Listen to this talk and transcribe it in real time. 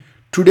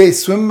Today,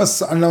 Swim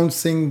is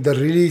announcing the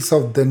release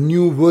of the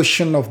new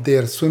version of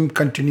their Swim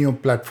Continuum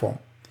platform.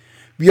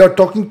 We are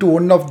talking to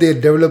one of their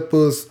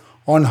developers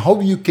on how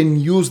you can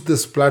use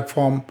this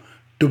platform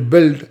to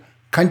build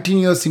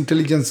continuous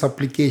intelligence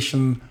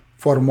application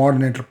for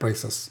modern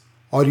enterprises.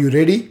 Are you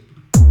ready?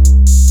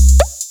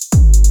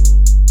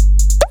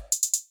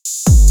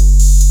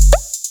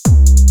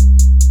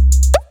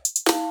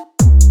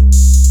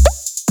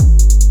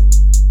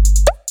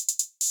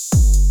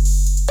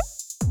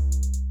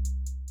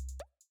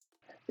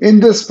 In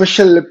this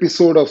special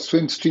episode of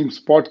Swim Streams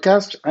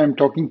podcast, I am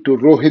talking to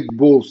Rohit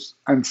Bose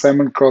and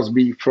Simon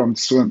Crosby from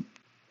Swim.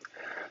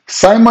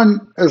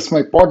 Simon is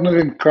my partner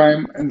in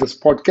crime in this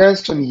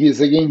podcast, and he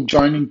is again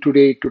joining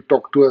today to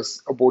talk to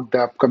us about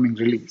the upcoming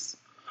release.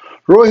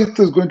 Rohit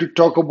is going to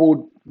talk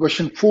about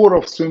version 4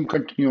 of Swim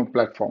Continuum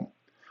platform.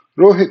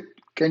 Rohit,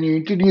 can you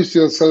introduce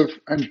yourself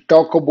and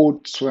talk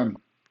about Swim?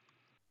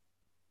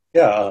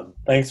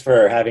 Thanks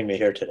for having me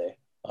here today.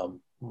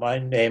 My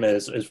name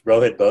is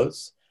Rohit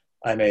Bose.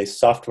 I'm a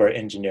software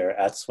engineer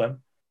at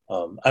Swim.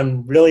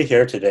 I'm really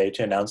here today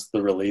to announce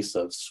the release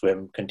of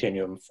Swim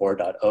Continuum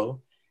 4.0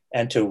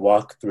 and to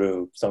walk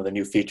through some of the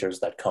new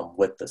features that come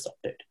with this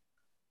update.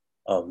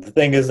 The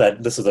thing is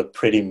that this is a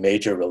pretty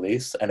major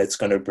release and it's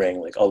going to bring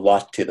like a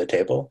lot to the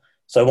table.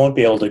 So I won't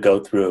be able to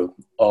go through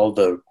all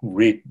the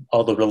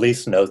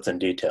release notes in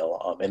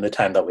detail in the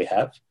time that we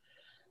have.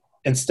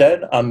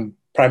 Instead, I'm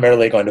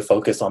primarily going to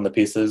focus on the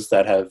pieces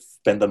that have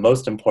been the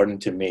most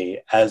important to me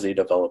as a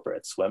developer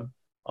at Swim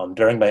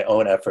during my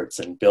own efforts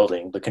in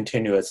building the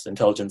continuous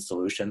intelligence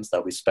solutions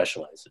that we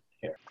specialize in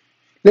here.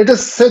 Let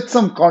us set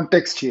some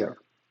context here.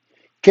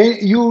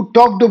 You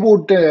talked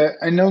about the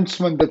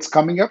announcement that's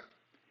coming up.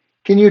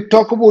 Can you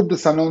talk about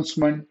this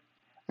announcement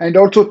and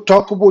also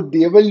talk about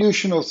the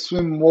evolution of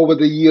Swim over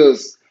the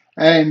years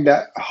and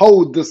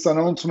how this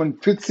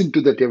announcement fits into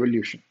that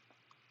evolution?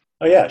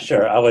 Oh yeah,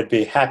 sure. I would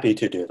be happy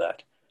to do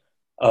that.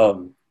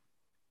 Um,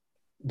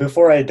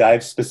 Before I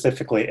dive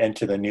specifically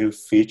into the new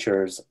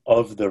features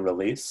of the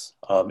release,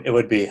 it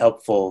would be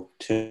helpful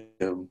to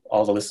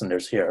all the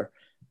listeners here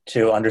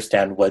to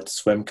understand what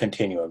Swim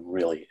Continuum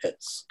really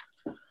is.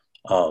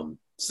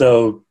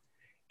 So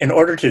in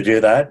order to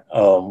do that,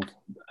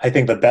 I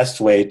think the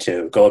best way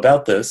to go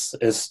about this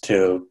is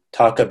to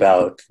talk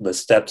about the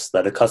steps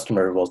that a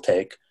customer will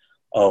take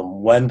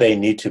when they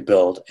need to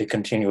build a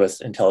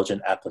continuous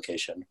intelligent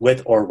application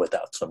with or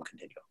without Swim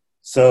Continuum.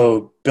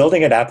 So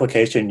building an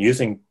application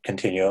using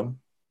Continuum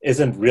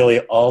isn't really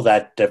all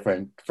that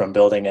different from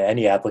building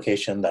any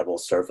application that will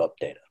serve up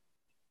data.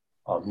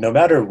 No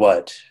matter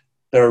what,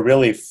 there are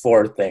really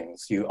four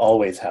things you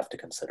always have to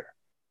consider.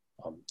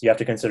 You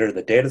have to consider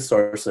the data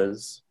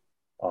sources,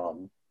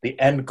 the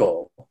end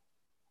goal,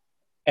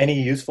 any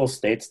useful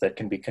states that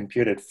can be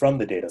computed from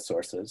the data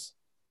sources,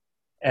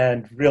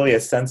 and really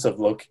a sense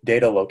of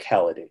data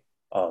locality.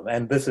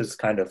 And this is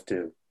kind of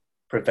to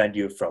prevent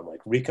you from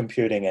like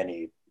recomputing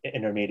any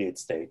intermediate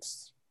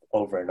states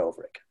over and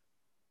over again.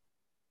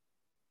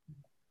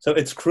 So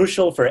it's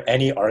crucial for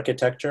any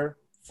architecture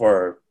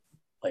for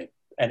like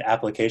an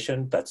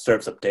application that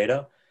serves up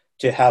data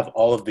to have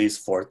all of these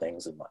four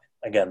things in mind.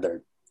 Again,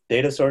 they're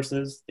data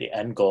sources, the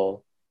end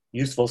goal,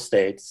 useful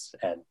states,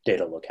 and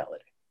data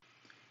locality.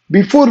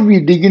 Before we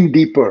dig in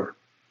deeper,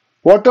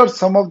 what are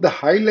some of the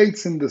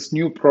highlights in this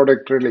new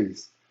product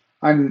release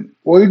and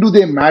why do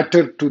they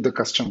matter to the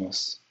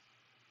customers?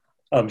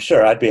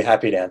 Sure, I'd be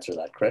happy to answer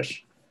that,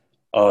 Krish.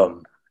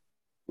 Um,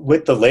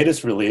 with the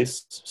latest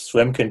release,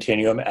 Swim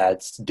Continuum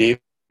adds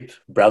deep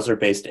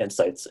browser-based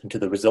insights into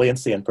the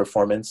resiliency and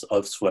performance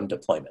of Swim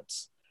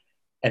deployments.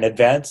 An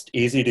advanced,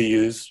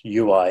 easy-to-use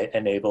UI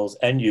enables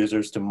end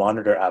users to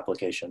monitor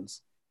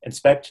applications,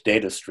 inspect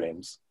data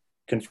streams,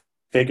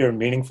 configure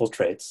meaningful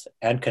traits,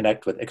 and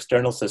connect with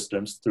external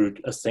systems through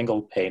a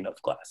single pane of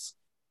glass.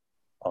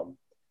 Um,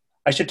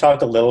 I should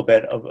talk a little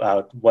bit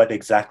about what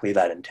exactly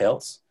that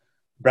entails.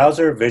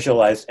 Browser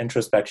visualized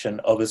introspection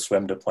of a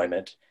Swim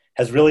deployment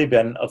has really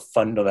been a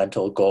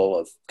fundamental goal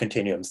of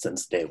Continuum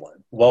since day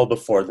one, well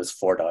before this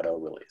 4.0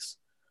 release.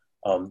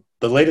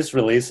 The latest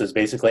release is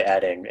basically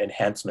adding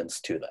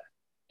enhancements to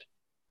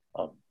that.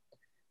 Um,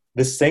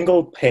 this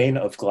single pane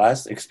of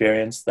glass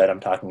experience that I'm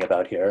talking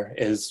about here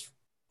is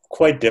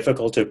quite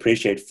difficult to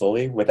appreciate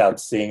fully without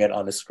seeing it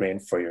on the screen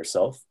for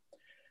yourself.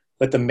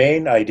 But the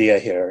main idea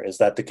here is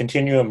that the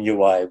Continuum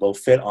UI will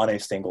fit on a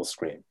single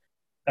screen.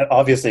 And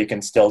obviously, you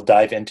can still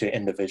dive into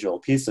individual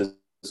pieces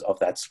of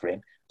that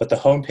screen, but the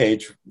home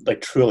page like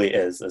truly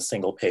is a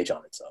single page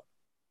on its own.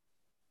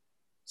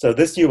 So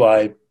this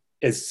UI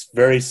is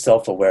very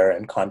self-aware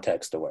and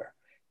context-aware.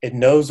 It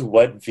knows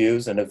what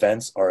views and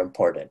events are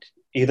important,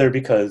 either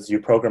because you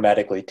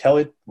programmatically tell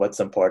it what's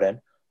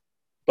important,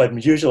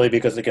 but usually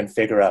because it can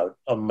figure out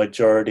a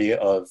majority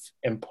of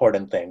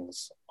important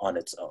things on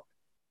its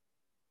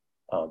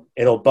own.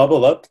 It'll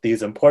bubble up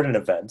these important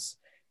events.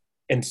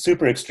 In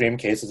super extreme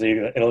cases,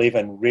 it'll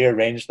even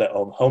rearrange the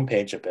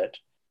homepage a bit.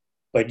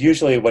 But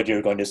usually what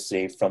you're going to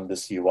see from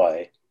this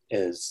UI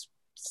is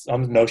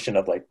some notion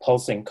of like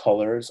pulsing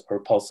colors or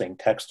pulsing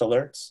text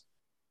alerts.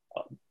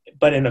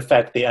 But in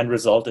effect, the end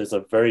result is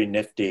a very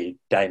nifty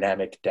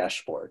dynamic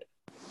dashboard.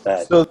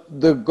 So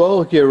the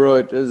goal here,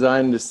 Rohit, as I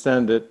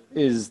understand it,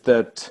 is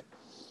that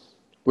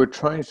we're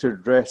trying to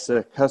address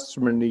a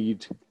customer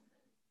need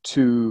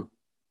to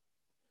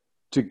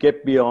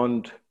get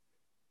beyond,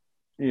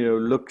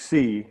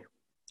 look-see,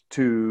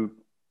 to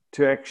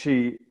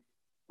actually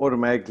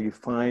automatically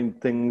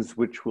find things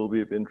which will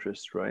be of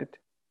interest, right?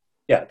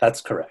 Yeah, that's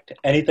correct.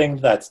 Anything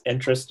that's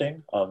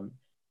interesting,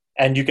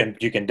 and you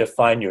can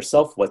define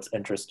yourself what's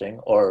interesting,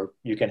 or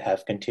you can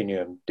have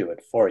Continuum do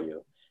it for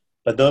you.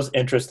 But those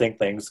interesting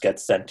things get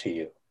sent to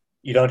you.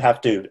 You don't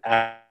have to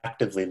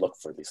actively look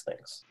for these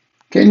things.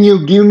 Can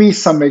you give me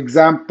some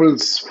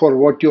examples for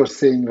what you're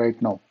saying right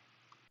now?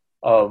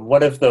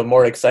 One of the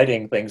more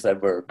exciting things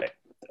that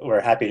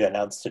we're happy to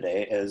announce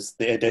today is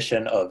the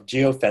addition of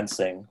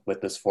geofencing with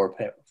this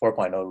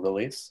 4.0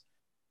 release.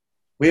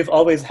 We've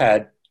always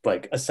had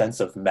like a sense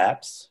of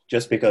maps,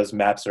 just because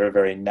maps are a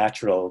very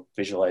natural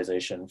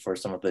visualization for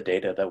some of the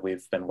data that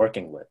we've been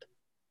working with.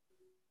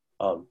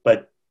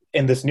 But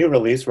in this new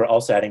release, we're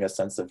also adding a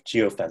sense of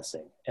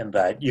geofencing, in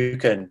that you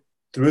can,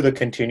 through the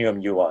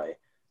Continuum UI,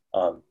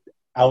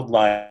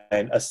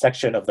 outline a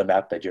section of the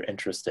map that you're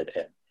interested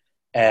in.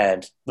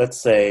 And let's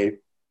say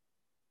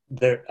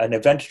an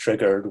event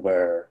triggered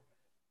where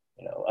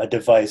a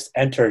device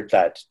entered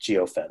that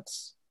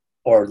geofence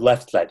or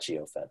left that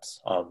geofence.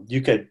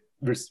 You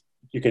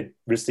could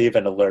receive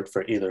an alert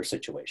for either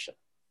situation.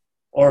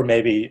 Or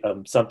maybe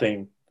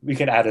we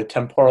can add a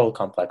temporal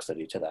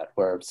complexity to that,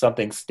 where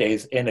something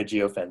stays in a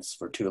geofence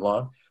for too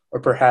long, or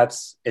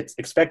perhaps it's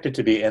expected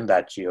to be in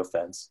that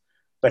geofence,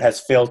 but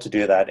has failed to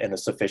do that in a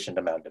sufficient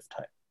amount of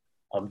time.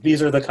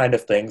 These are the kind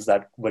of things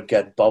that would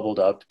get bubbled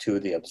up to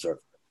the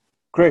observer.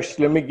 Krish,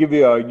 let me give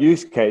you a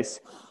use case.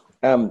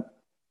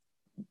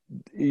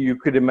 You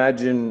could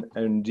imagine,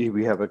 and indeed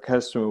we have a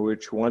customer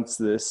which wants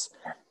this,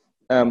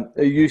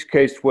 a use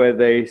case where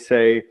they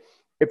say,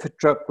 if a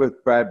truck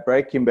with bad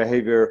braking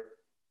behavior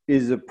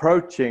is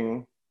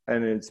approaching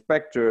an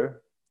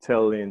inspector,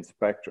 tell the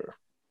inspector.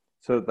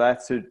 So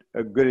that's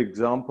a good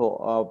example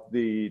of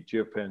the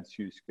geofence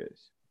use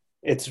case.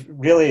 It's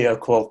really a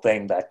cool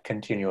thing that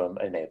Continuum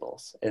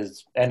enables,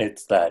 and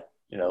it's that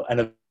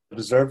an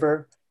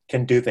observer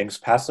can do things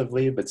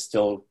passively but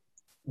still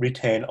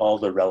retain all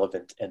the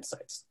relevant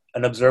insights.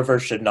 An observer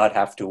should not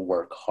have to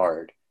work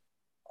hard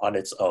on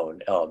its own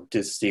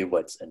to see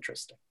what's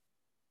interesting.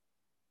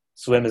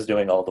 Swim is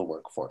doing all the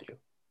work for you.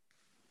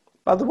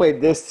 By the way,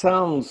 this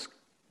sounds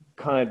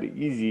kind of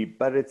easy,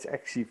 but it's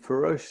actually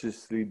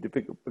ferociously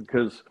difficult,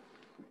 because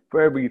for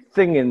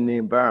everything in the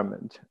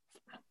environment,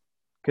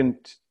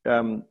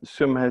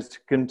 Swim has to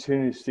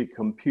continuously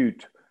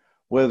compute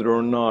whether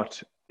or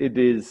not it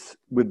is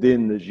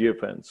within the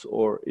geofence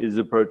or is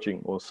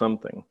approaching or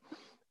something.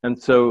 And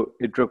so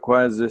it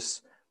requires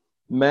this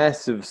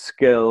massive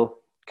scale,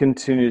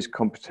 continuous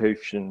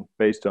computation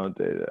based on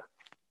data.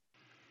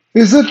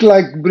 Is it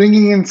like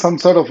bringing in some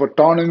sort of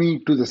autonomy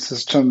to the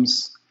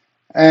systems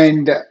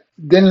and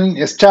then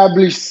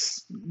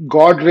establish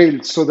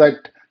guardrails so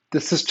that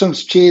the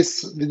systems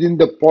chase within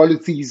the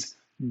policies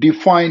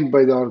defined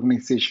by the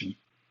organization?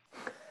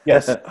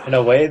 Yes, in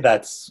a way,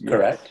 that's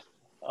correct.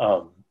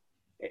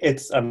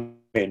 That's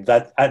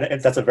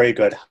a very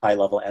good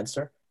high-level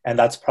answer, and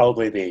that's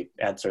probably the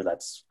answer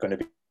that's going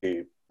to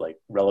be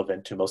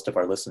relevant to most of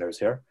our listeners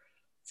here.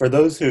 For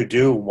those who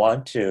do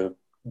want to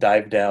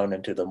dive down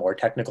into the more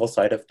technical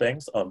side of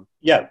things,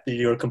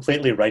 you're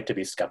completely right to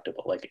be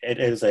skeptical. It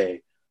is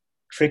a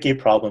tricky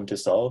problem to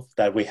solve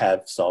that we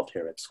have solved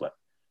here at Swim.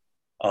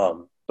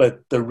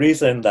 But the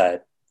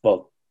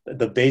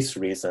base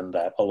reason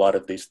that a lot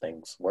of these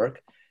things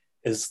work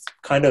is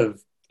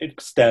it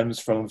stems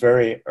from a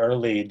very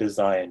early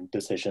design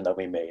decision that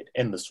we made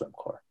in the Swim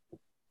core.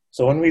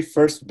 So when we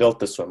first built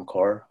the Swim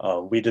core,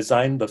 we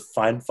designed the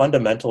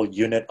fundamental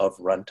unit of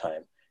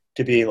runtime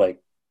to be like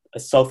a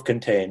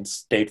self-contained,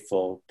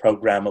 stateful,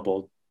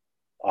 programmable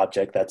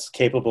object that's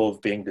capable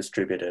of being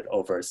distributed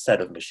over a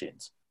set of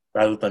machines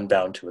rather than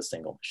bound to a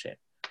single machine.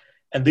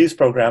 And these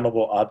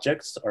programmable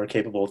objects are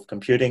capable of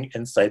computing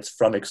insights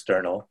from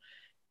external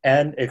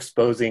and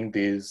exposing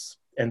these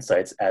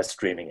insights as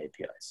streaming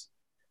APIs.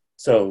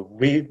 So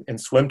we, in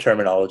Swim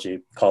terminology,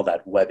 call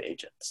that web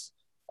agents.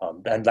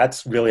 And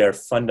that's really our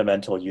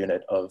fundamental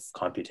unit of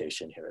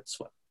computation here at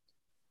Swim.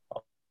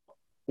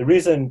 The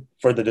reason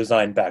for the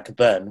design back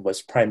then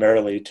was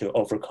primarily to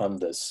overcome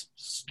this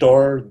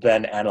store,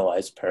 then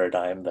analyze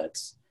paradigm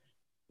that's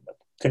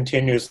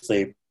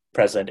continuously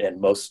present in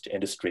most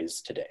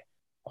industries today.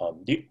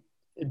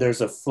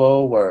 There's a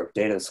flow where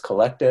data is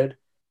collected,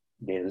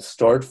 data is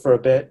stored for a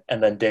bit,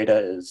 and then data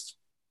is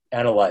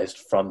analyzed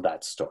from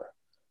that store.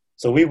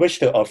 So we wish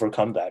to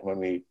overcome that when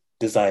we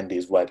designed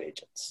these web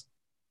agents.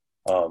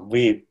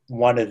 We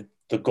wanted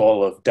the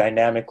goal of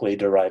dynamically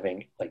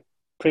deriving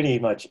pretty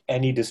much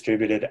any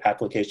distributed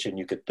application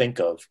you could think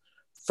of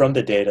from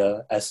the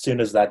data as soon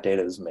as that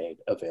data is made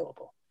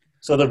available.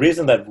 So the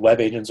reason that web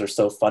agents are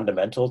so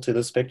fundamental to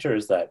this picture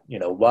is that,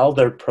 while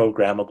they're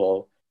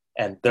programmable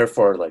and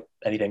therefore like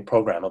anything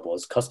programmable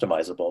is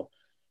customizable.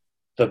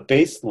 The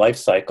base life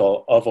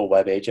cycle of a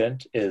web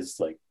agent is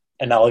like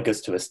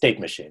analogous to a state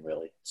machine,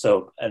 really.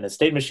 So an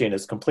state machine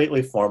is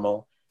completely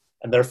formal,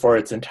 and therefore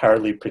it's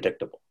entirely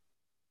predictable.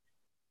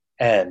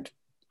 And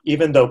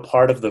even though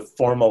part of the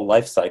formal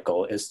life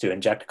cycle is to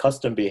inject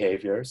custom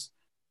behaviors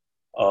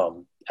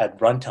at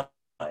runtime,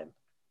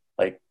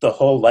 like the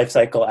whole life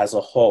cycle as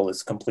a whole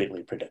is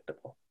completely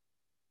predictable.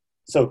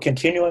 So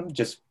Continuum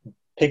just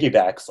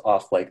piggybacks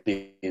off like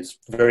these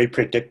very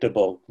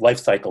predictable life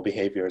cycle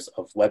behaviors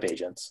of web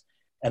agents.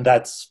 And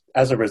that's,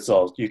 as a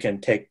result, you can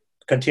take,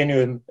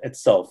 Continuum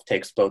itself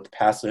takes both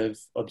passive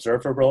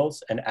observer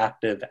roles and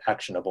active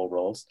actionable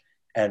roles,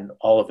 and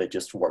all of it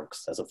just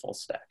works as a full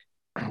stack.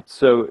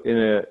 So in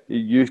a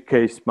use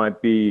case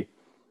might be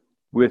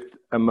with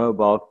a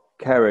mobile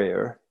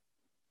carrier,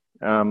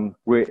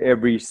 where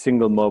every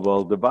single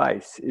mobile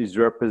device is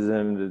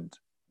represented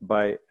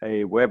by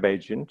a web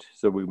agent.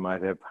 So we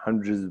might have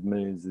hundreds of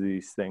millions of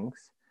these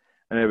things,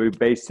 and every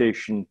base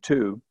station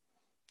too.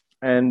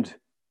 And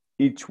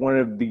each one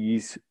of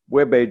these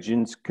web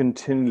agents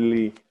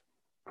continually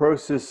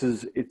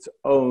processes its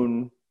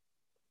own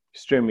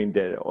streaming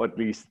data, or at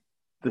least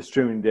the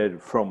streaming data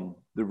from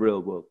the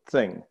real world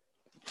thing,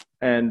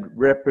 and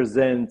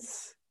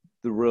represents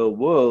the real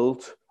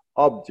world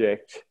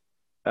object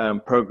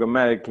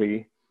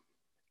programmatically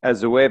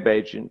as a web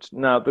agent.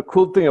 Now, the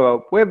cool thing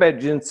about web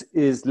agents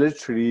is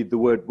literally the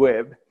word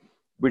web,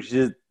 which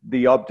is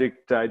the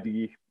object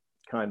ID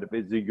kind of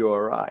is a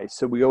URI.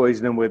 So we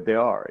always know where they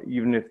are,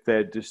 even if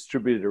they're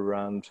distributed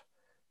around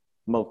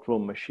multiple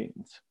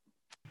machines.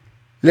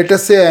 Let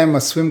us say I am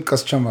a Swim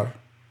customer.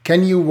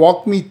 Can you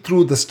walk me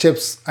through the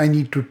steps I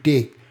need to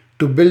take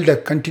to build a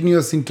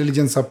continuous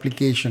intelligence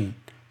application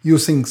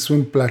using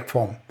Swim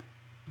platform?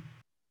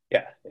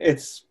 Yeah,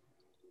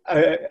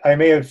 I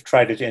may have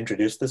tried to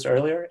introduce this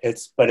earlier,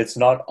 but it's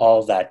not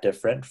all that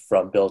different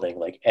from building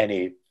like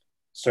any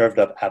served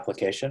up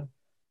application.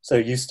 So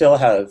you still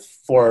have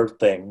 4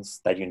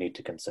 things that you need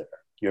to consider: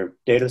 your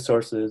data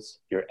sources,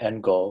 your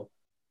end goal,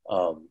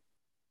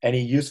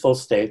 any useful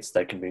states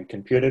that can be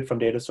computed from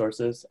data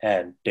sources,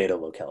 and data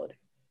locality.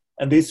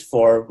 And these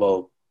 4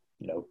 will,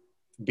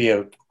 be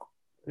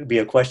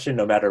a question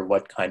no matter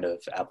what kind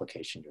of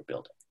application you're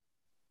building.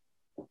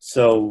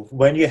 So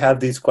when you have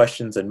these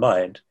questions in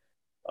mind,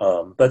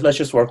 but let's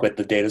just work with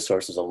the data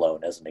sources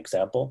alone as an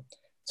example.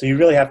 So you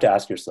really have to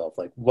ask yourself,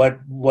 like,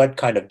 what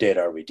kind of data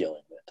are we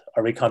dealing with?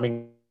 Are we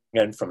coming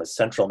in from a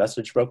central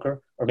message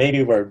broker? Or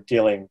maybe we're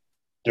dealing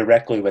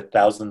directly with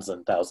thousands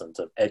and thousands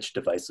of edge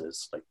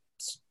devices,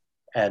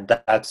 and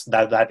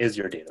that is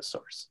your data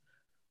source.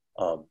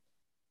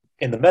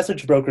 In the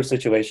message broker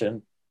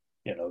situation,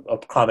 a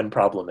common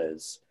problem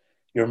is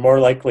you're more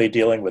likely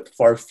dealing with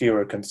far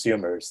fewer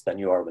consumers than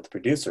you are with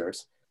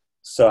producers.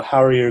 So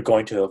how are you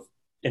going to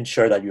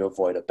ensure that you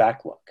avoid a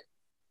backlog?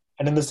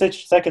 And in the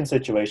second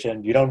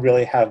situation, you don't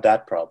really have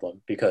that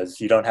problem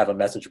because you don't have a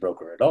message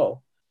broker at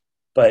all.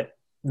 But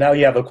now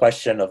you have a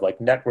question of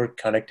like network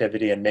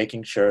connectivity and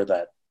making sure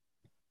that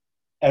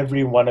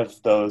every one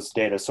of those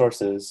data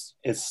sources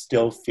is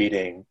still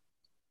feeding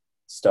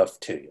stuff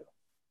to you.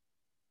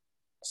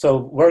 So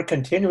where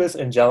continuous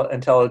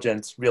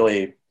intelligence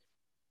really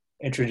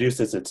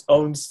introduces its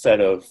own set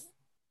of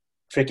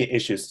tricky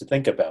issues to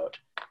think about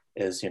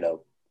is,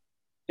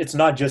 it's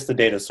not just the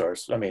data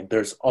source. I mean,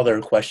 there's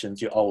other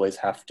questions you always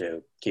have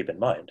to keep in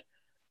mind.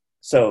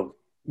 So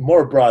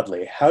more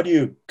broadly, how do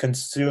you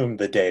consume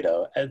the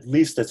data at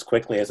least as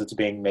quickly as it's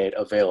being made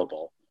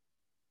available,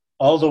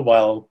 all the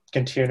while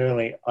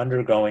continually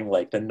undergoing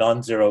like the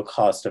non-zero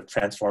cost of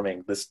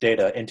transforming this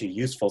data into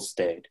useful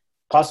state,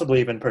 possibly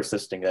even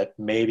persisting it,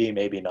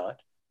 maybe not.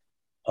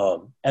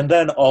 And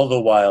then all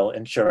the while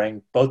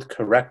ensuring both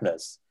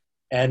correctness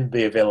and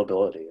the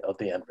availability of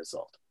the end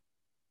result.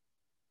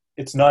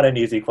 It's not an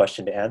easy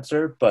question to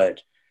answer,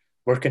 but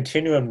where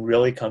Continuum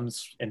really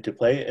comes into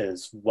play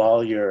is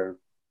while you're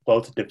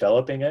both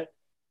developing it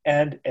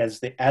and as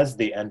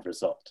the end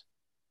result.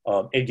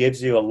 It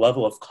gives you a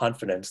level of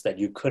confidence that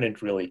you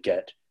couldn't really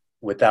get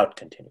without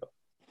Continuum.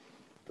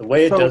 The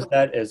way it does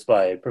that is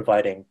by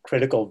providing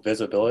critical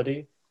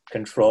visibility,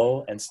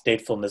 control, and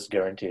statefulness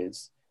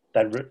guarantees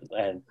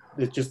and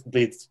it just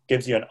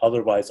gives you an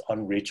otherwise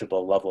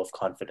unreachable level of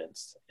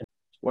confidence.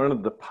 One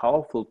of the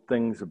powerful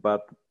things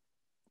about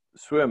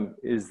Swim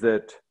is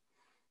that,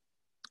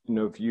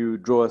 if you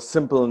draw a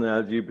simple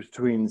analogy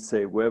between,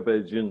 say, web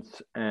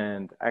agents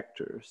and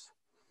actors,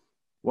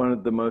 one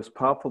of the most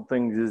powerful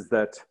things is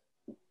that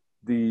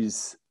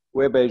these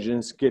web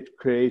agents get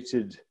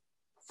created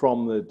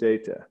from the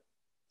data.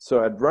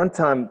 So at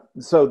runtime,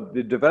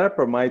 the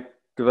developer might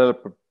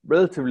develop a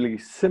relatively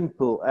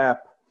simple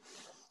app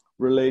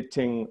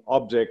relating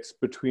objects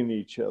between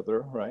each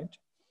other, right?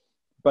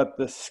 But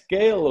the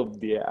scale of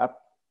the app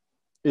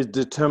is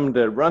determined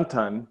at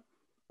runtime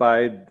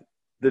by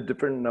the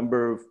different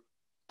number of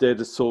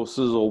data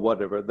sources or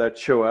whatever that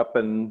show up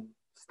and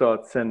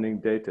start sending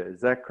data.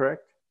 Is that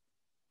correct?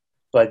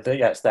 But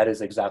yes, that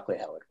is exactly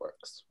how it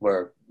works.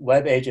 Where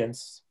web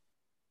agents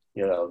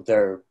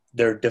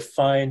They're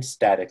defined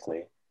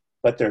statically,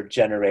 but they're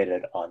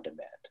generated on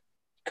demand.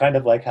 Kind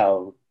of like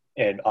how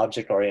in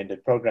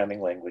object-oriented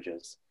programming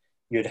languages,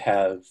 you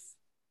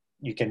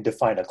can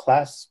define a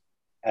class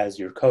as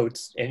your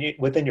codes, and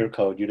within your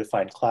code, you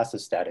define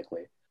classes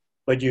statically,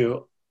 but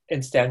you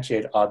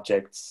instantiate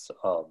objects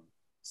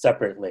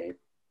separately,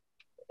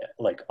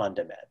 like on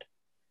demand.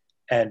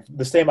 And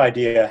the same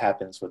idea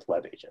happens with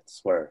web agents,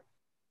 where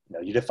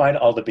you define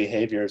all the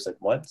behaviors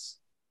at once,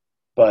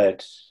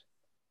 but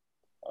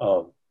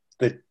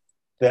the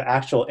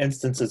actual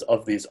instances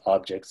of these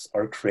objects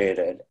are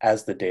created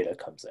as the data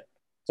comes in.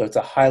 So it's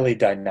a highly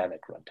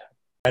dynamic runtime.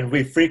 And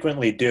we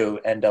frequently do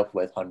end up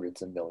with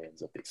hundreds and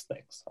millions of these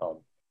things.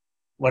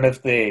 One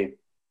of the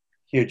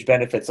huge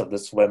benefits of the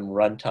Swim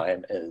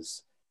runtime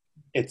is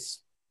it's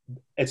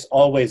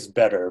always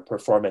better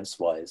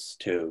performance-wise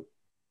to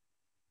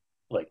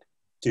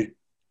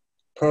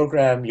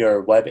program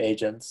your web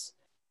agents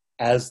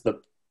as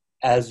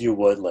you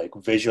would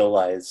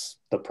visualize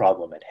the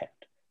problem at hand.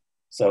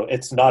 So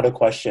it's not a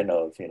question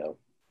of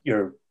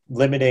you're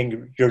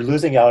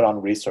losing out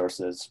on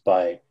resources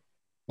by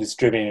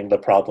distributing the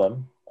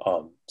problem.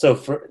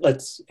 So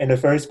in a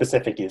very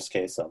specific use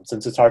case,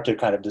 since it's hard to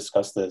kind of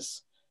discuss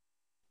this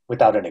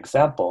without an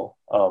example,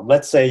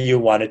 let's say you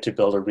wanted to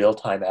build a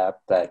real-time app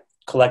that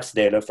collects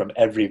data from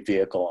every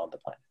vehicle on the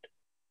planet.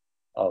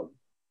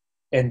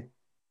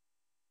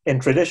 In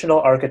traditional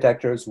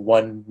architectures,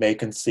 one may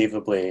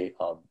conceivably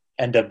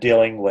end up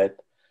dealing with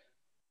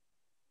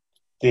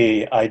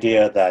the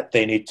idea that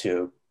they need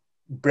to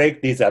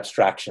break these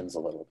abstractions a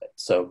little bit.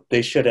 So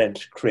they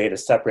shouldn't create a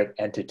separate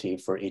entity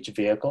for each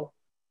vehicle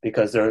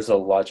because there's a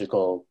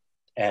logical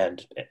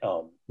and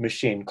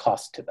machine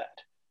cost to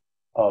that.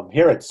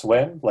 Here at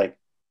Swim,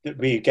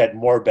 we get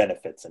more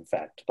benefits, in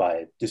fact,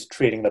 by just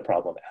treating the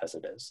problem as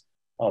it is.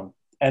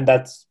 And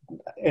that's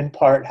in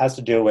part has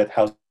to do with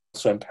how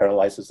Swim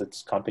parallelizes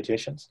its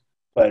computations,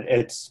 but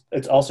it's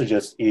also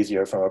just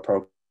easier from a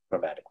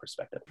programmatic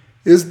perspective.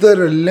 Is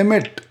there a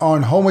limit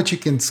on how much you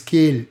can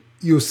scale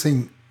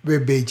using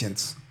web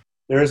agents?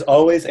 There is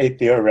always a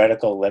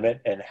theoretical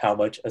limit in how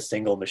much a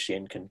single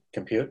machine can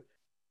compute,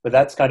 but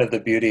that's kind of the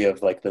beauty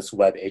of this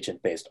web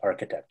agent-based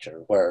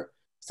architecture, where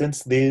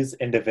since these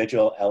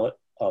individual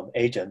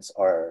agents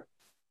are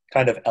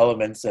kind of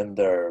elements in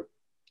their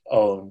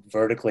own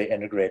vertically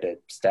integrated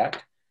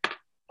stack,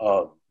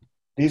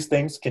 these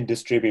things can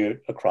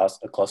distribute across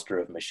a cluster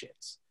of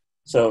machines.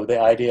 So the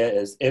idea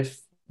is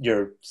if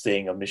you're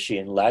seeing a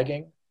machine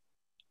lagging,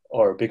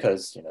 or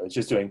because it's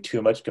just doing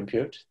too much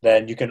compute,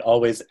 then you can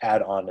always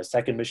add on a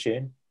second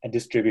machine and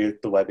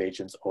distribute the web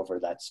agents over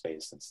that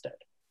space instead.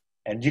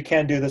 And you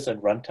can do this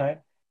in runtime.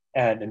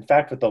 And in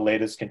fact, with the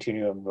latest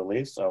Continuum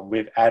release,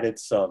 we've added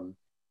some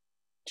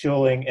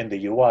tooling in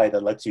the UI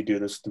that lets you do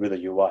this through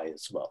the UI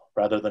as well,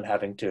 rather than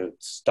having to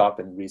stop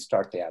and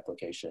restart the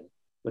application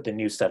with a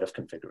new set of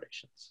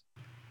configurations.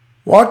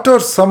 What are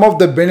some of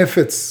the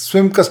benefits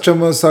Swim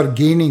customers are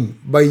gaining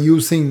by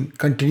using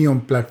Continuum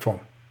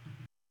platform?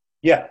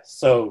 Yeah,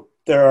 so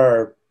there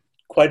are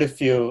quite a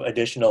few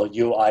additional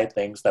UI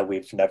things that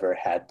we've never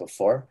had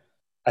before.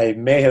 I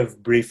may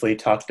have briefly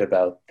talked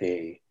about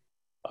the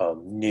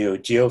new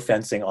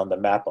geofencing on the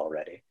map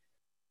already.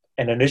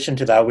 In addition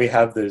to that, we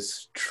have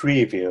this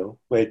tree view,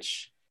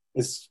 which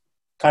is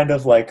kind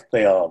of like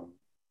the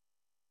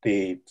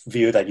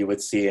view that you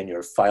would see in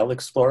your file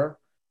explorer,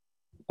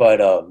 but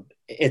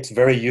it's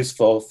very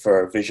useful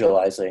for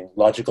visualizing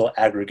logical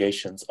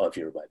aggregations of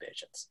your web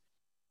agents.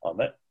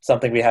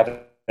 Something we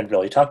haven't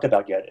really talked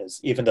about yet is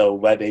even though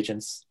web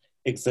agents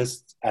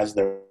exist as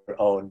their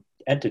own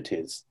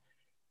entities,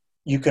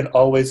 you can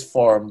always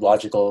form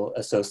logical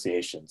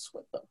associations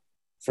with them.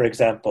 For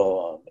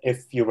example,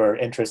 if you were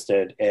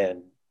interested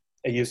in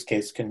a use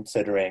case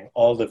considering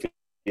all the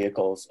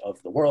vehicles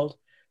of the world,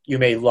 you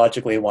may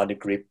logically want to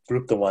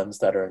group the ones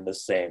that are in the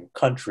same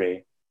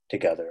country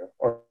together,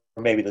 or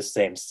maybe the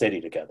same city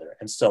together,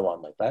 and so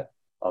on like that.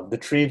 The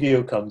tree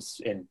view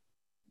comes in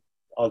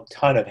a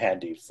ton of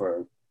handy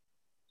for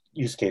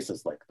use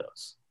cases like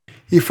those.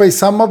 If I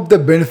sum up the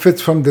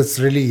benefits from this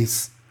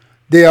release,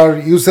 they are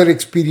user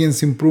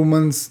experience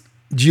improvements,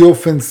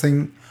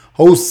 geofencing,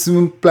 how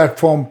Swim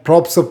platform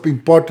props up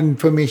important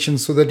information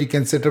so that you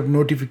can set up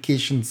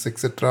notifications,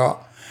 etc.,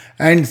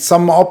 and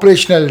some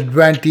operational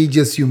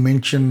advantages you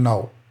mentioned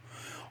now.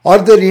 Are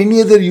there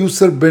any other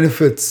user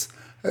benefits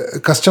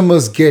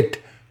customers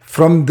get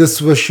from this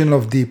version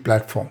of the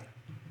platform?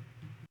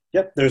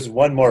 Yep, there's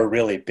one more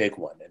really big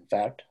one, in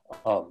fact.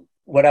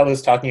 What I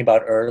was talking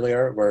about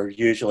earlier,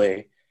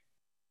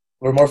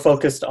 we're more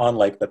focused on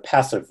the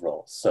passive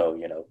role. So,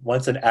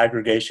 once an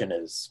aggregation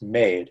is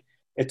made,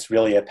 it's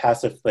really a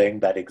passive thing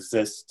that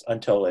exists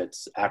until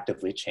it's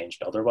actively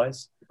changed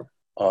otherwise.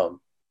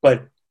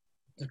 But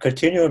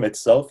Continuum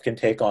itself can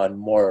take on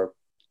more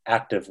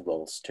active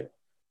roles too.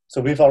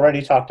 So we've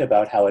already talked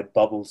about how it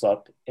bubbles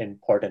up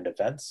important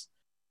events.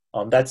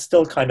 That's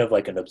still kind of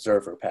like an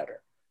observer pattern.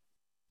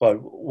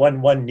 But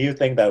one new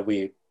thing that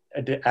we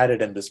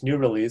added in this new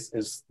release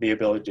is the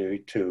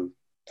ability to,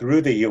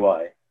 through the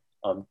UI,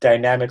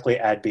 dynamically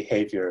add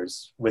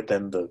behaviors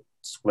within the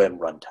Swim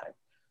runtime.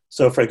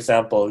 So for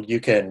example, you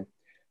can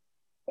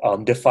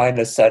define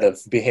a set of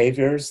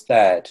behaviors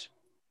that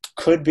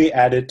could be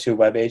added to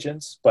web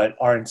agents, but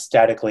aren't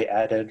statically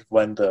added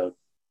when the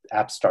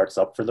app starts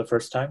up for the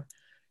first time.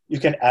 You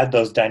can add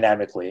those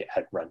dynamically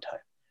at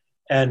runtime.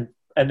 And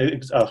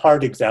a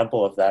hard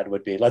example of that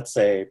would be, let's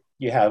say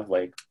you have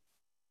like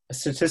a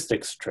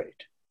statistics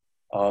trait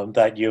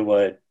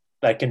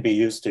that can be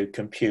used to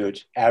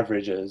compute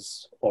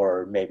averages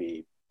or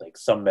maybe like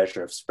some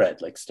measure of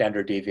spread, like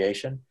standard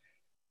deviation.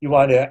 You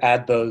want to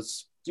add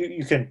those,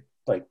 you can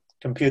like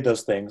compute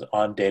those things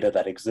on data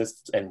that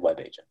exists in web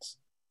agents.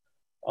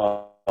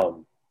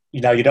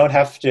 You don't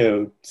have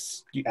to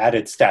add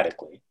it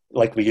statically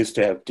like we used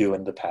to do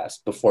in the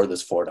past before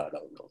this 4.0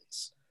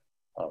 release.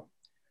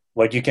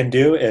 What you can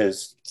do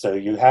is, so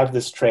you have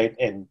this trait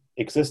in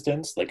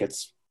existence, like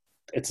it's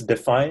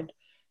defined.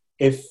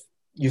 If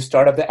you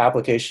start up the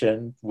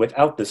application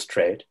without this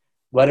trait,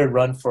 let it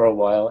run for a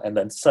while, and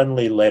then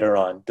suddenly later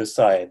on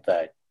decide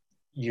that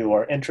you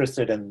are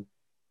interested in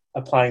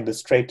applying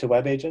this trait to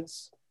web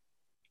agents,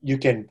 you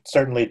can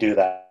certainly do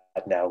that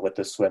now with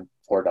the Swim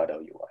 4.0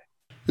 UI.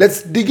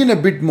 Let's dig in a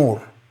bit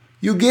more.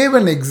 You gave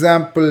an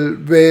example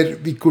where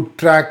we could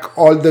track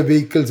all the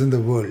vehicles in the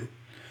world.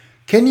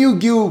 Can you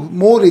give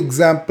more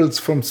examples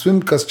from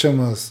Swim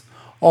customers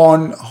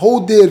on how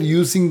they're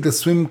using the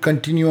Swim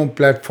Continuum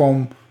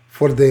platform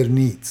for their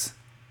needs?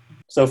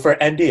 So for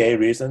NDA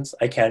reasons,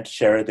 I can't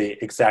share the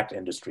exact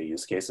industry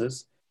use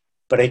cases,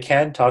 but I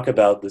can talk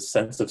about the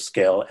sense of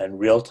scale and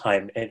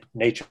real-time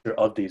nature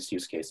of these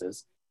use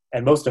cases,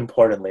 and most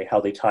importantly,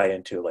 how they tie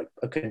into like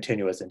a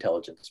continuous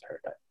intelligence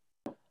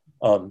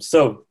paradigm.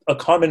 So a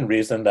common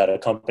reason that a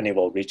company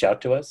will reach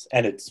out to us,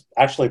 and it's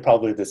actually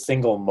probably the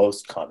single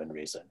most common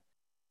reason,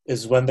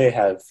 is when they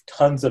have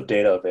tons of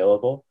data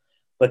available,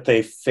 but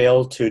they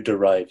fail to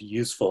derive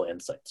useful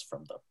insights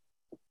from them.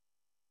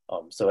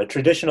 So a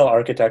traditional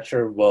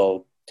architecture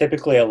will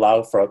typically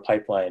allow for a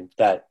pipeline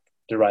that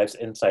derives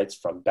insights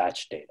from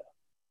batch data.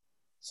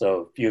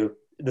 So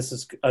this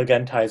is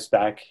again ties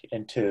back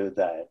into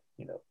that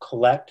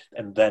collect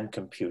and then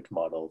compute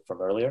model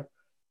from earlier.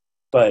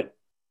 But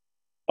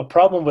a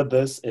problem with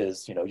this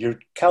is you're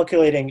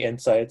calculating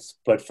insights,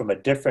 but from a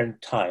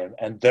different time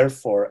and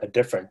therefore a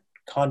different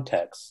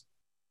context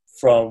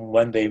from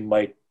when they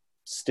might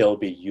still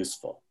be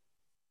useful.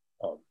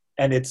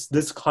 And it's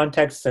this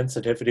context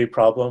sensitivity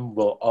problem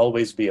will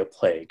always be a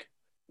plague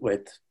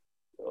with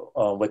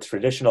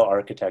traditional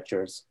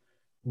architectures,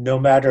 no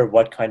matter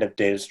what kind of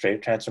data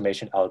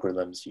transformation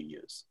algorithms you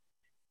use.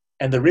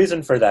 And the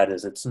reason for that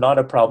is it's not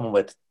a problem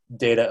with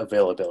data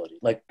availability.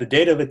 Like the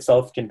data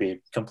itself can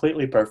be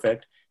completely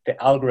perfect. The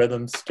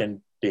algorithms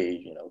can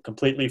be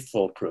completely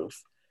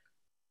foolproof.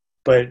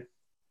 But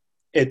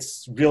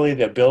it's really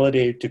the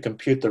ability to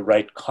compute the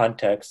right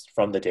context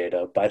from the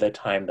data by the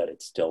time that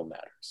it still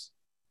matters.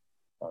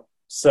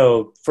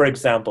 So for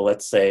example,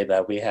 let's say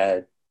that we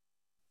had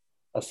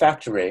a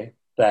factory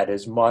that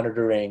is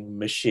monitoring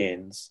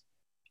machines,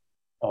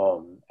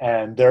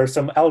 and there are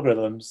some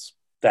algorithms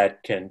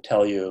that can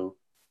tell you,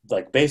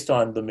 like based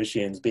on the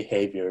machine's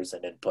behaviors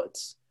and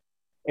inputs,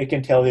 it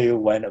can tell you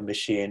when a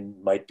machine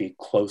might be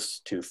close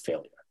to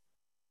failure.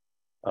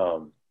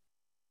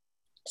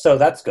 So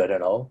that's good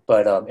and all,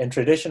 but in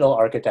traditional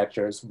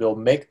architectures, we'll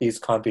make these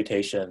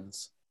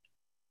computations,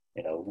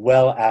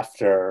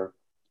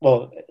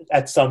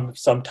 at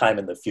some time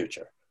in the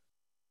future.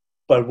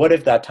 But what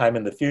if that time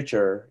in the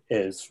future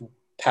is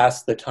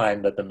past the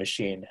time that the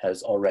machine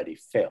has already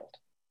failed?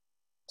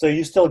 So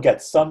you still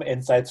get some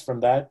insights from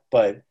that,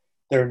 but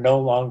they're no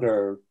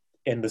longer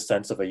in the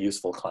sense of a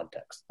useful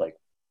context. Like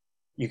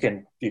you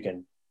can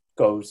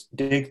go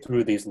dig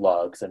through these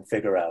logs and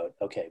figure out,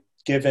 okay,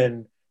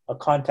 given a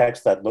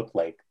context that looked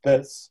like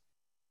this,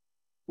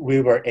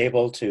 we were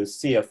able to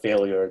see a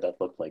failure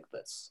that looked like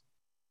this.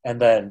 And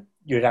then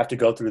you'd have to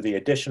go through the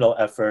additional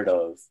effort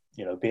of,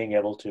 being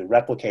able to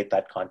replicate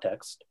that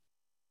context.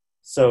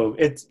 So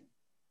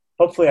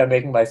hopefully I'm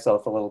making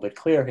myself a little bit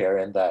clear here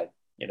in that,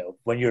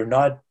 when you're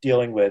not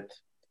dealing with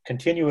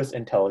continuous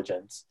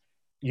intelligence,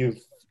 you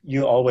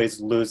always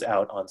lose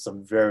out on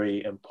some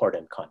very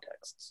important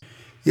contexts.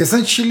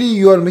 Essentially,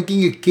 you are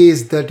making a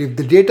case that if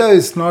the data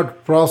is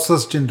not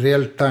processed in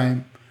real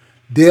time,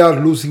 they are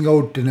losing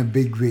out in a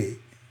big way.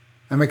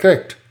 Am I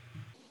correct?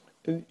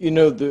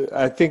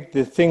 I think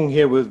the thing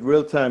here with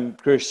real-time,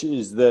 Krish,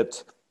 is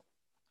that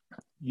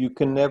you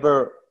can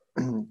never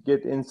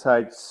get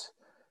insights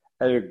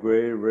at a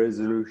greater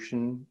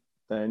resolution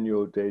than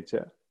your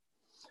data.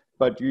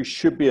 But you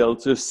should be able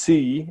to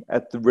see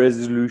at the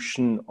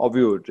resolution of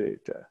your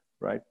data,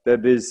 right?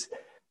 That is,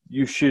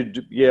 you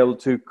should be able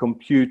to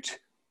compute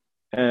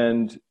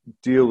and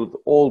deal with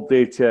all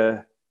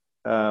data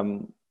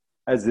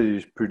as it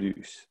is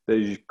produced.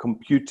 The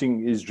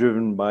computing is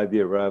driven by the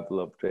arrival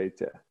of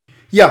data.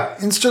 Yeah,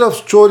 instead of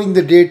storing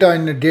the data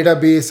in a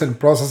database and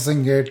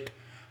processing it,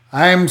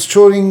 I am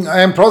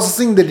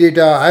processing the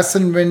data as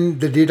and when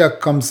the data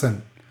comes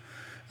in.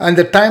 And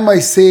the time I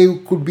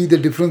save could be the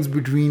difference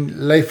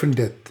between life and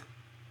death.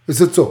 Is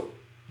it so?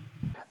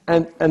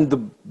 And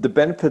the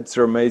benefits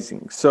are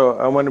amazing. So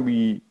I want to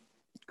be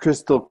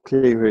crystal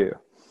clear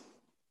here.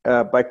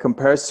 By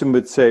comparison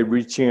with, say,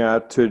 reaching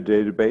out to a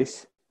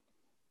database,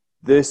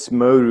 this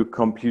mode of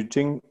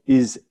computing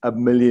is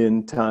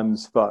 1,000,000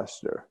 times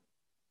faster.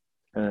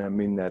 And I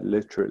mean that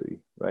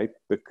literally, right?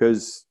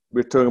 Because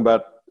we're talking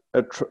about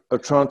a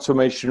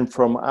transformation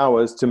from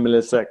hours to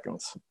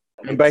milliseconds.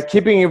 And by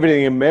keeping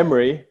everything in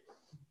memory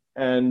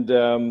and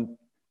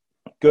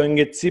going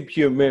at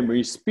CPU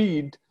memory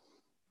speed,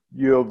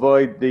 you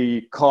avoid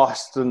the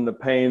cost and the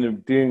pain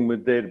of dealing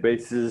with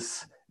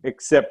databases,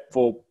 except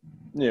for,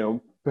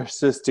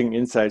 persisting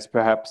insights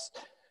perhaps.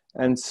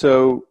 And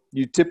so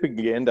you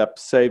typically end up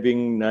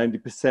saving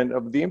 90%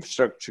 of the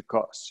infrastructure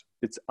cost.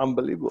 It's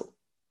unbelievable.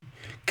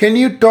 Can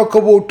you talk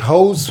about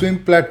how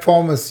Swim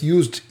platform is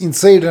used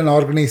inside an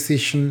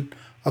organization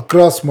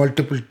across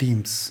multiple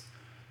teams?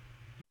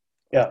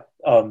 Yeah,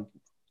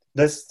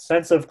 this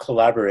sense of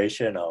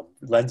collaboration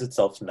lends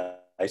itself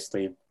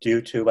nicely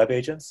due to web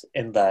agents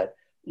in that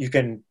you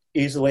can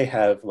easily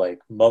have like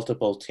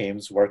multiple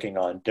teams working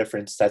on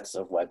different sets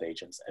of web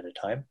agents at a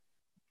time.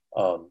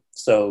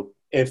 So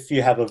if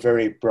you have a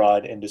very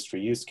broad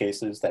industry use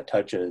cases that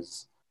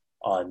touches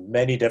on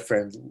many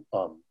different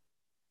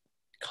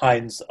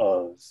kinds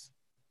of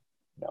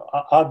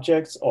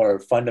objects or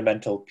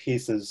fundamental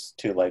pieces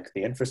to like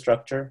the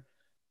infrastructure,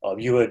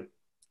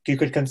 you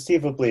could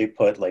conceivably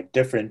put like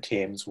different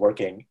teams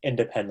working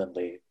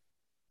independently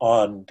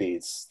on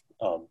these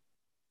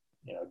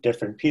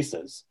different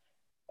pieces,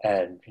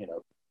 and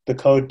the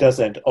code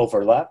doesn't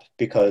overlap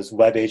because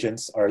web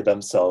agents are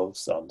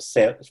themselves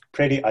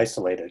pretty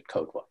isolated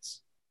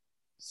code-wise.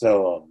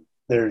 So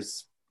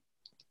there's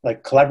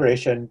like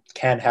collaboration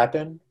can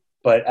happen,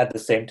 but at the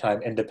same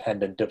time,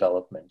 independent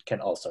development can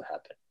also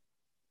happen.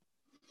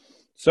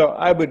 So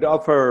I would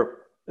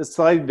offer a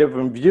slightly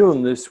different view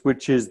on this,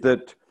 which is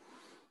that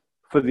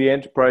for the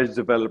enterprise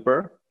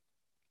developer,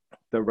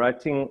 they're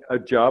writing a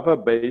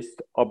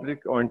Java-based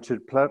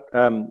object-oriented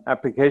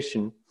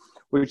application,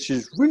 which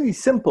is really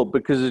simple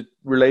because it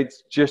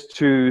relates just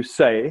to,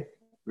 say,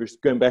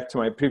 just going back to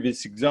my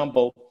previous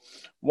example,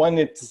 one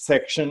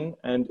intersection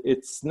and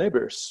its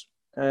neighbors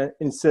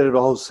instead of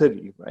a whole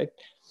city, right?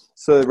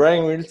 So they're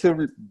writing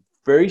relatively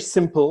very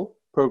simple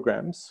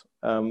programs,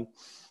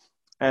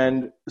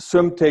 and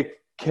Swim take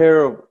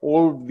care of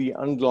all of the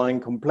underlying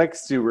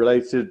complexity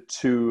related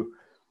to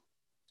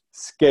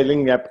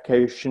scaling the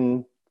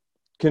application,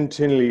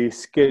 continually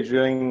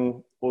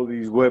scheduling all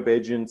these web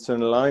agents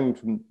and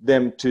allowing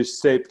them to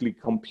safely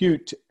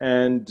compute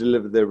and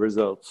deliver their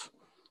results.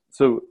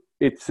 So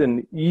it's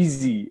an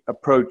easy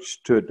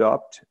approach to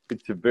adopt.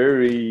 It's a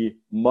very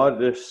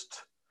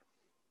modest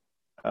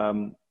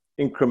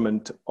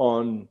increment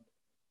on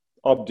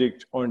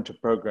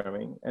object-oriented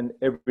programming, and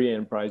every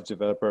enterprise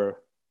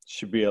developer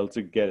should be able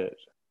to get it.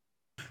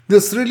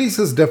 This release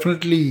is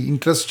definitely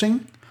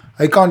interesting.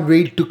 I can't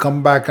wait to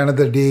come back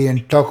another day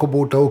and talk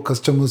about how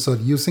customers are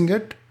using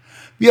it.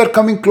 We are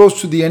coming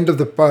close to the end of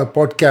the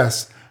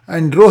podcast.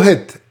 And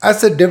Rohit,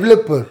 as a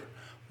developer,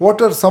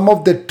 what are some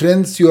of the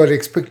trends you are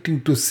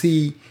expecting to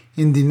see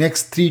in the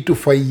next 3 to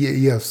 5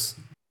 years?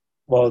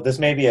 Well, this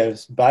may be a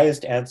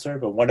biased answer,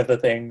 but one of the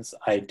things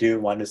I do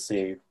want to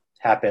see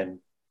happen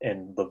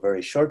in the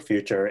very short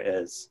future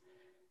is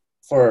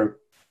for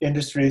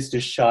industries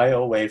to shy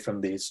away from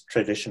these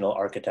traditional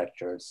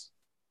architectures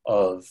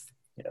of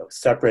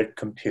separate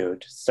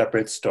compute,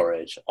 separate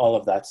storage, all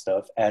of that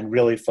stuff, and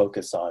really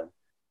focus on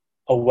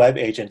a web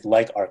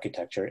agent-like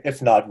architecture,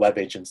 if not web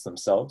agents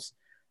themselves,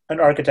 an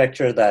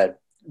architecture that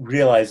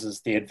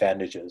realizes the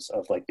advantages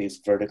of like these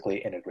vertically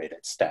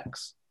integrated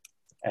stacks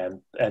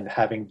and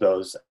having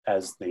those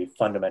as the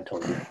fundamental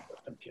unit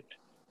of compute.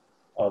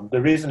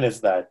 The reason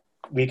is that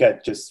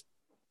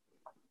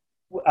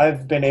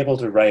I've been able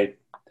to write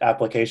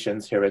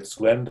applications here at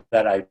Swim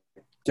that I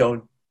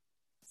don't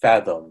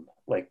fathom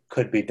like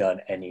could be done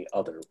any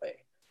other way.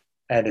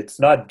 And it's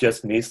not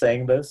just me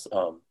saying this.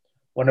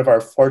 One of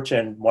our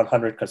Fortune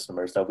 100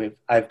 customers that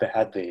I've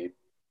had the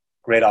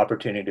great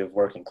opportunity of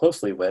working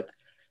closely with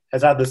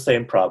has had the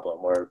same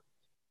problem where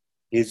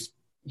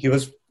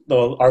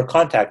our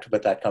contact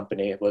with that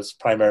company was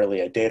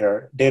primarily a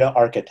data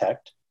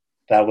architect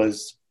that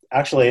was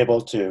actually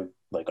able to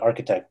like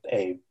architect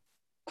a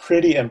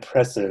pretty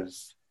impressive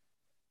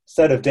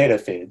set of data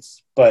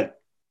feeds, but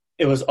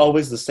it was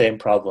always the same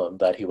problem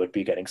that he would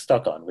be getting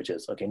stuck on, which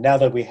is, okay, now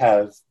that we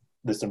have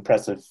this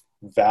impressive,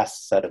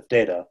 vast set of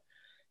data,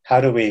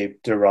 how do we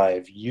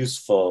derive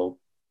useful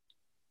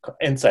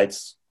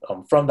insights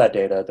from that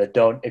data that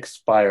don't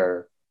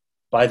expire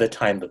by the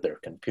time that they're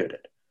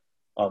computed?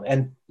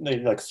 And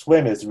like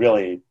Swim is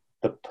really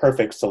the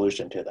perfect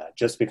solution to that,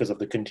 just because of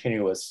the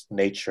continuous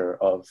nature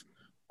of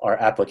our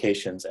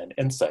applications and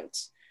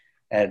insights.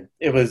 And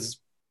it was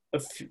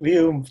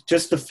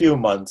just a few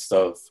months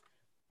of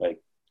like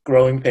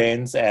growing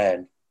pains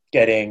and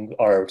getting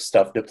our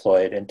stuff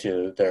deployed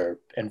into their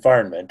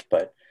environment.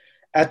 But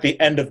at the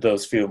end of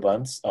those few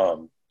months,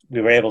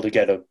 we were able to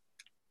get a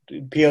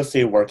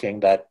POC working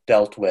that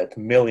dealt with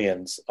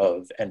millions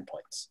of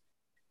endpoints.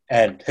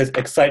 And his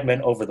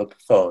excitement over the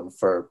phone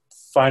for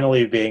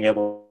finally being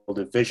able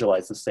to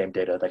visualize the same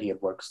data that he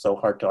had worked so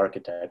hard to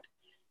architect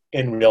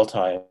in real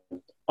time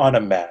on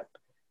a map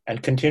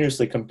and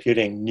continuously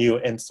computing new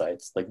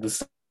insights, like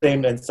the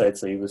same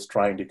insights that he was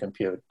trying to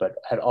compute but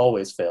had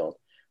always failed.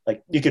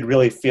 Like you could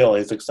really feel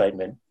his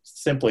excitement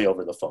simply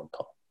over the phone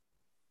call.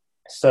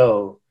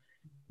 So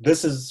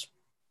this is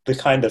the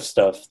kind of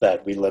stuff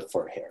that we live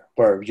for here,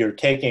 where you're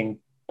taking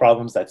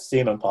problems that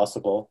seem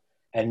impossible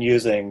and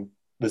using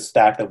the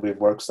stack that we've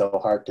worked so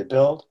hard to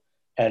build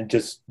and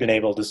just been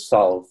able to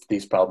solve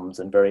these problems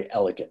in very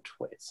elegant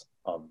ways.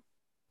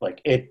 Like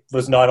it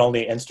was not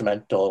only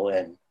instrumental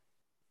in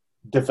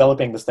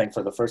developing this thing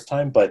for the first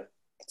time, but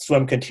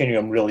Swim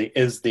Continuum really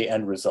is the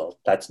end result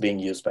that's being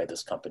used by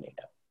this company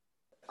now.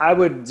 I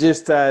would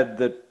just add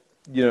that,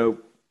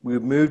 we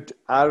moved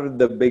out of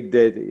the big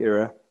data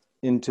era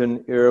into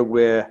an era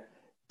where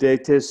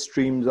data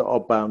streams are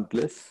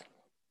boundless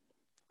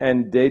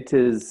and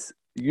data's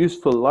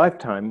useful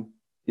lifetime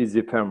is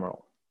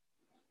ephemeral.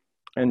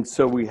 And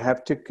so we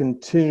have to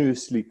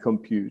continuously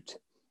compute.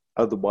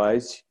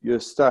 Otherwise,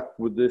 you're stuck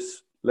with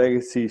this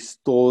legacy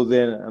store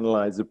then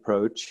analyze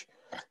approach,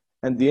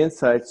 and the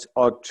insights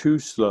are too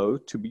slow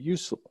to be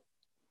useful.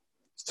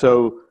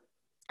 So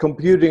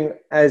computing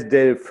as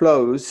data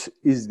flows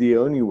is the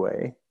only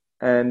way,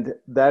 and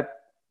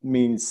that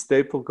means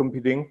stateful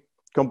computing,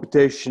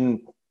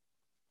 computation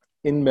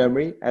in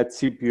memory at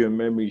CPU and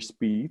memory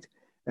speed,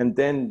 and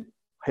then,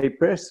 hey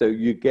presto,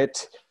 you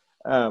get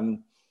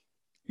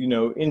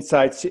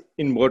insights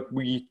in what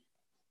we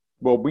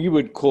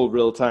would call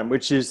real time,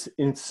 which is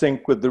in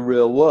sync with the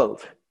real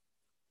world.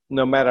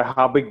 No matter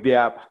how big the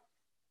app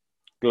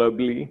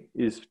globally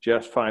is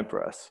just fine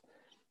for us.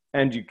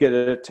 And you get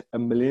it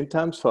 1 million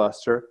times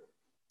faster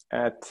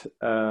at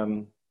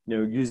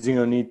using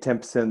only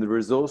 10% of the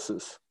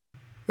resources.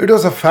 It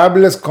was a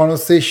fabulous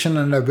conversation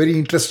and a very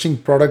interesting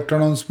product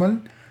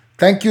announcement.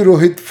 Thank you,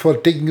 Rohit, for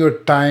taking your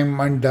time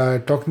and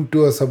talking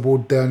to us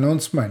about the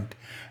announcement.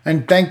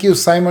 And thank you,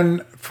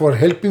 Simon, for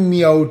helping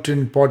me out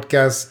in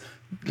podcasts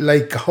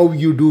like how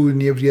you do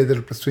in every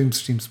other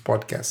SwimStreams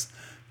podcast.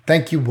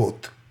 Thank you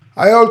both.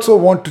 I also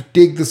want to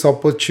take this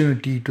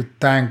opportunity to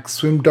thank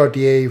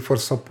Swim.ai for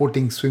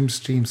supporting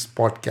SwimStreams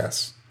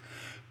podcast.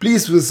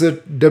 Please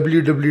visit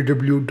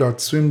www.swim.ai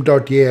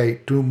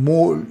to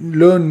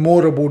learn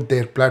more about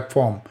their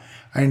platform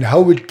and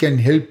how it can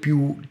help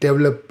you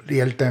develop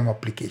real-time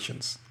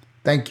applications.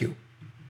 Thank you.